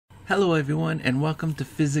Hello everyone and welcome to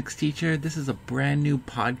Physics Teacher. This is a brand new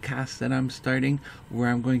podcast that I'm starting where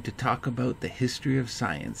I'm going to talk about the history of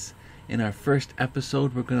science. In our first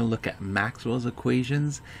episode, we're going to look at Maxwell's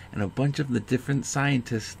equations and a bunch of the different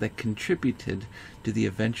scientists that contributed to the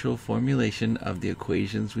eventual formulation of the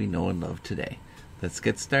equations we know and love today. Let's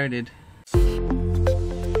get started.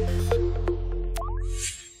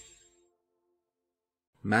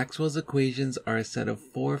 Maxwell's equations are a set of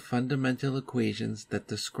four fundamental equations that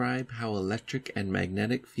describe how electric and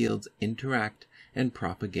magnetic fields interact and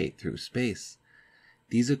propagate through space.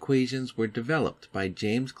 These equations were developed by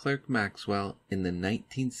James Clerk Maxwell in the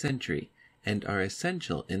 19th century and are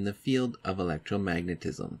essential in the field of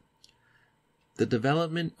electromagnetism. The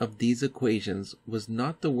development of these equations was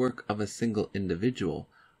not the work of a single individual,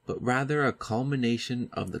 but rather a culmination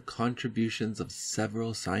of the contributions of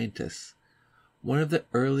several scientists. One of the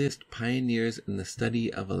earliest pioneers in the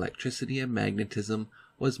study of electricity and magnetism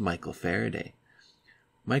was Michael Faraday.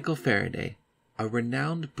 Michael Faraday, a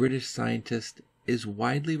renowned British scientist, is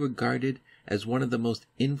widely regarded as one of the most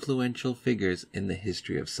influential figures in the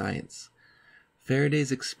history of science.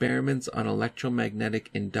 Faraday's experiments on electromagnetic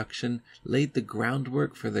induction laid the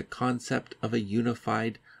groundwork for the concept of a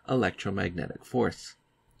unified electromagnetic force.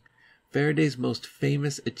 Faraday's most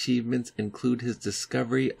famous achievements include his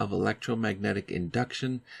discovery of electromagnetic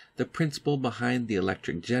induction, the principle behind the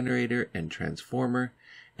electric generator and transformer,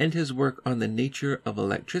 and his work on the nature of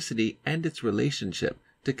electricity and its relationship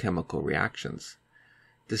to chemical reactions.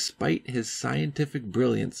 Despite his scientific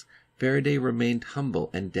brilliance, Faraday remained humble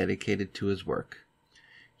and dedicated to his work.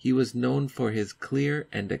 He was known for his clear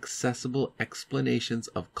and accessible explanations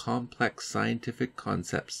of complex scientific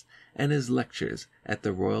concepts, and his lectures at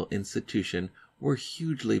the Royal Institution were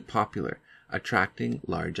hugely popular, attracting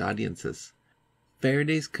large audiences.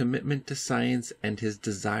 Faraday's commitment to science and his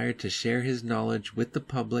desire to share his knowledge with the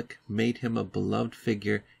public made him a beloved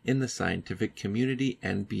figure in the scientific community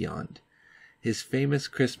and beyond. His famous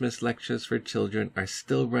Christmas lectures for children are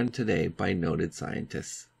still run today by noted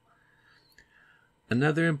scientists.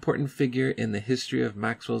 Another important figure in the history of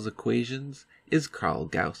Maxwell's equations is Carl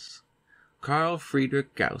Gauss. Carl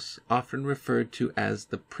Friedrich Gauss, often referred to as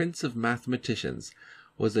the Prince of Mathematicians,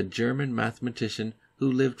 was a German mathematician who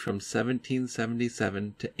lived from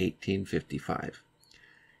 1777 to 1855.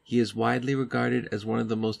 He is widely regarded as one of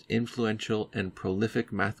the most influential and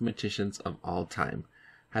prolific mathematicians of all time,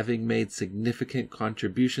 having made significant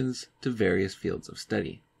contributions to various fields of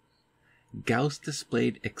study. Gauss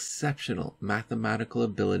displayed exceptional mathematical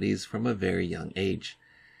abilities from a very young age.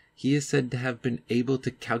 He is said to have been able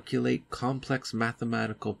to calculate complex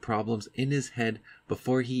mathematical problems in his head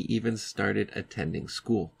before he even started attending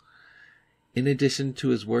school. In addition to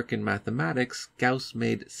his work in mathematics, Gauss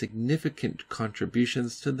made significant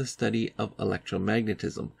contributions to the study of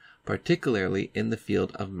electromagnetism, particularly in the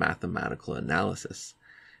field of mathematical analysis.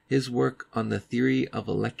 His work on the theory of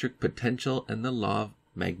electric potential and the law of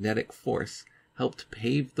magnetic force helped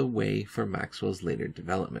pave the way for Maxwell's later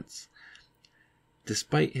developments.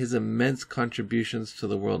 Despite his immense contributions to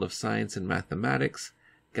the world of science and mathematics,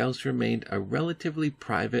 Gauss remained a relatively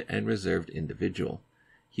private and reserved individual.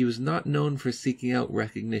 He was not known for seeking out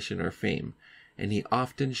recognition or fame, and he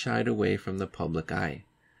often shied away from the public eye.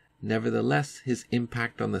 Nevertheless, his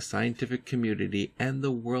impact on the scientific community and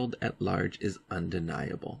the world at large is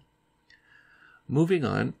undeniable. Moving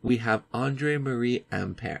on, we have André-Marie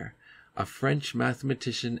Ampere, a French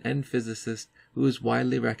mathematician and physicist who is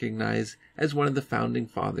widely recognized as one of the founding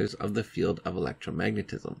fathers of the field of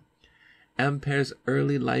electromagnetism. Ampere's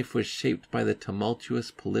early life was shaped by the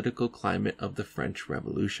tumultuous political climate of the French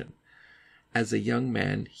Revolution. As a young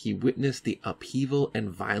man, he witnessed the upheaval and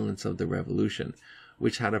violence of the revolution,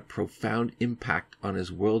 which had a profound impact on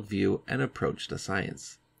his worldview and approach to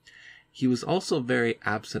science. He was also very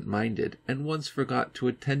absent-minded and once forgot to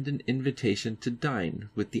attend an invitation to dine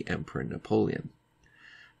with the Emperor Napoleon.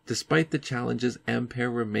 Despite the challenges, Ampere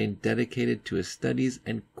remained dedicated to his studies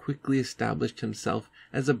and quickly established himself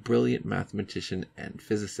as a brilliant mathematician and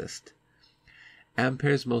physicist.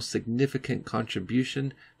 Ampere's most significant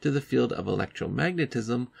contribution to the field of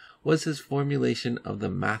electromagnetism was his formulation of the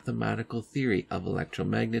mathematical theory of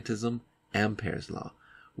electromagnetism, Ampere's law,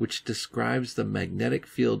 which describes the magnetic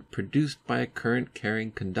field produced by a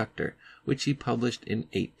current-carrying conductor, which he published in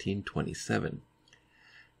 1827.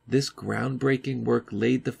 This groundbreaking work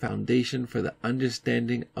laid the foundation for the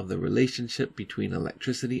understanding of the relationship between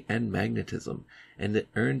electricity and magnetism, and it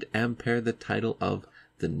earned Ampere the title of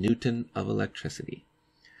the Newton of electricity.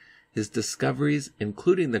 His discoveries,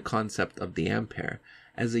 including the concept of the ampere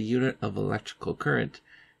as a unit of electrical current,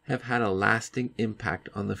 have had a lasting impact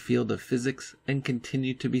on the field of physics and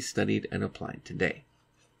continue to be studied and applied today.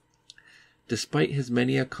 Despite his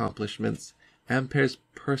many accomplishments, Ampere's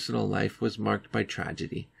personal life was marked by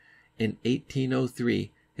tragedy. In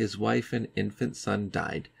 1803, his wife and infant son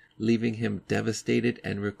died, leaving him devastated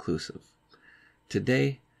and reclusive.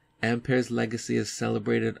 Today, Ampere's legacy is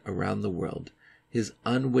celebrated around the world. His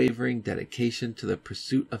unwavering dedication to the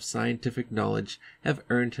pursuit of scientific knowledge have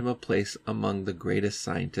earned him a place among the greatest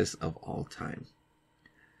scientists of all time.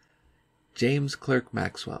 James Clerk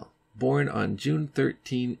Maxwell, born on June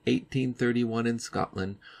 13, 1831 in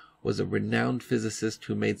Scotland, was a renowned physicist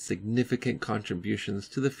who made significant contributions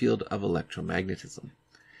to the field of electromagnetism.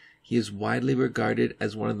 He is widely regarded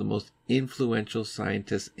as one of the most influential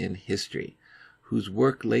scientists in history, whose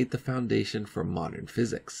work laid the foundation for modern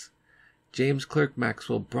physics. James Clerk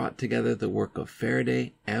Maxwell brought together the work of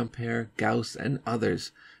Faraday, Ampere, Gauss, and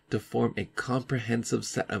others to form a comprehensive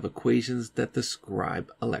set of equations that describe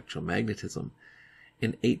electromagnetism.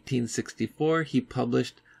 In 1864, he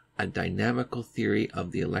published a dynamical theory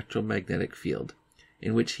of the electromagnetic field,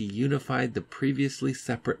 in which he unified the previously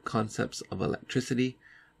separate concepts of electricity,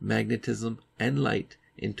 magnetism, and light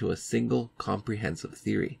into a single comprehensive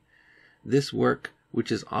theory. This work,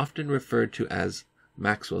 which is often referred to as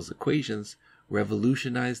Maxwell's equations,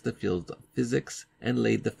 revolutionized the field of physics and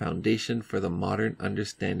laid the foundation for the modern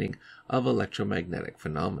understanding of electromagnetic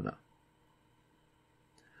phenomena.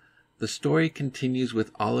 The story continues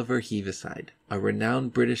with Oliver Heaviside, a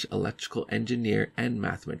renowned British electrical engineer and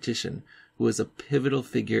mathematician who was a pivotal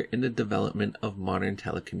figure in the development of modern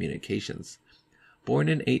telecommunications. Born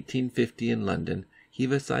in 1850 in London,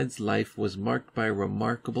 Heaviside's life was marked by a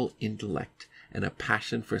remarkable intellect and a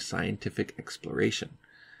passion for scientific exploration.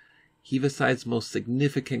 Heaviside's most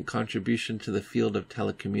significant contribution to the field of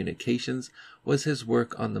telecommunications was his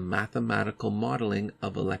work on the mathematical modeling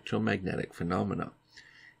of electromagnetic phenomena.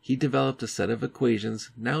 He developed a set of equations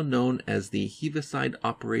now known as the Heaviside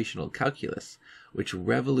operational calculus, which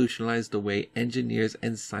revolutionized the way engineers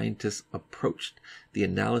and scientists approached the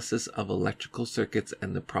analysis of electrical circuits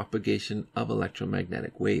and the propagation of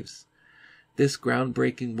electromagnetic waves. This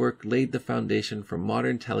groundbreaking work laid the foundation for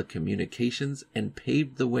modern telecommunications and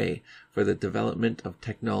paved the way for the development of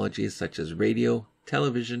technologies such as radio,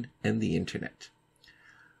 television, and the Internet.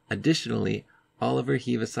 Additionally, Oliver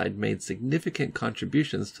Heaviside made significant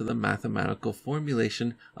contributions to the mathematical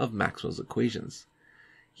formulation of Maxwell's equations.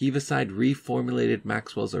 Heaviside reformulated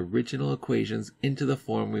Maxwell's original equations into the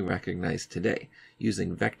form we recognize today,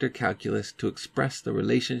 using vector calculus to express the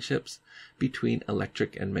relationships between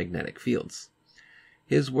electric and magnetic fields.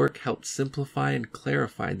 His work helped simplify and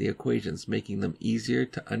clarify the equations, making them easier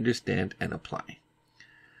to understand and apply.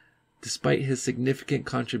 Despite his significant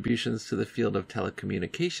contributions to the field of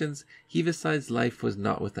telecommunications, Heaviside's life was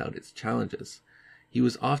not without its challenges. He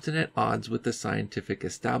was often at odds with the scientific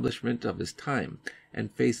establishment of his time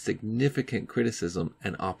and faced significant criticism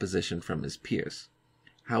and opposition from his peers.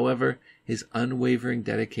 However, his unwavering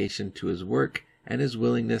dedication to his work and his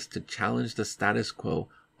willingness to challenge the status quo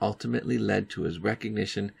ultimately led to his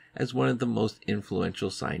recognition as one of the most influential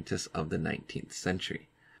scientists of the 19th century.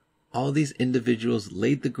 All these individuals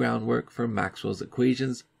laid the groundwork for Maxwell's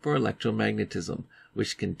equations for electromagnetism,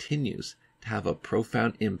 which continues to have a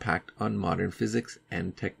profound impact on modern physics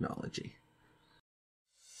and technology.